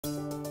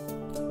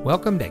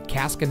Welcome to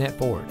Caskinette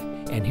Ford,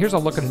 and here's a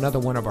look at another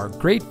one of our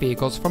great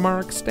vehicles from our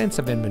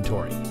extensive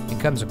inventory. It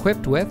comes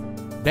equipped with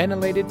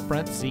ventilated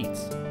front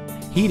seats,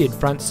 heated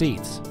front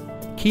seats,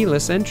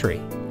 keyless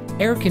entry,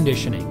 air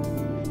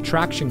conditioning,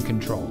 traction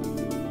control,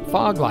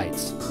 fog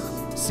lights,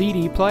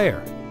 CD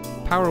player,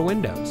 power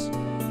windows,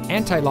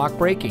 anti-lock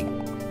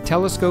braking,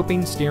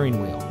 telescoping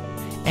steering wheel,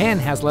 and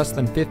has less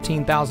than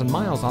 15,000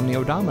 miles on the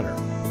odometer.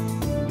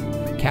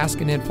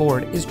 Caskinette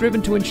Ford is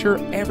driven to ensure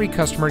every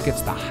customer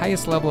gets the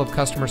highest level of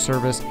customer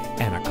service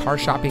and a car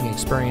shopping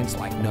experience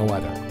like no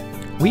other.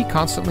 We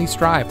constantly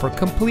strive for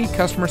complete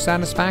customer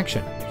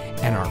satisfaction,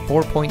 and our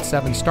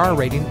 4.7 star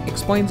rating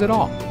explains it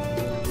all.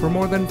 For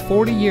more than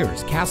 40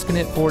 years,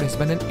 Caskinette Ford has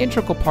been an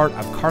integral part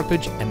of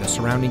Carthage and the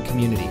surrounding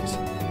communities.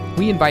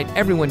 We invite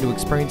everyone to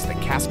experience the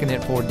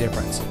Caskinette Ford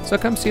difference, so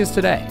come see us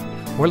today.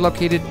 We're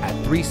located at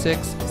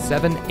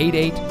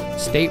 36788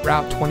 State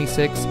Route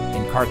 26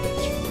 in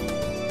Carthage.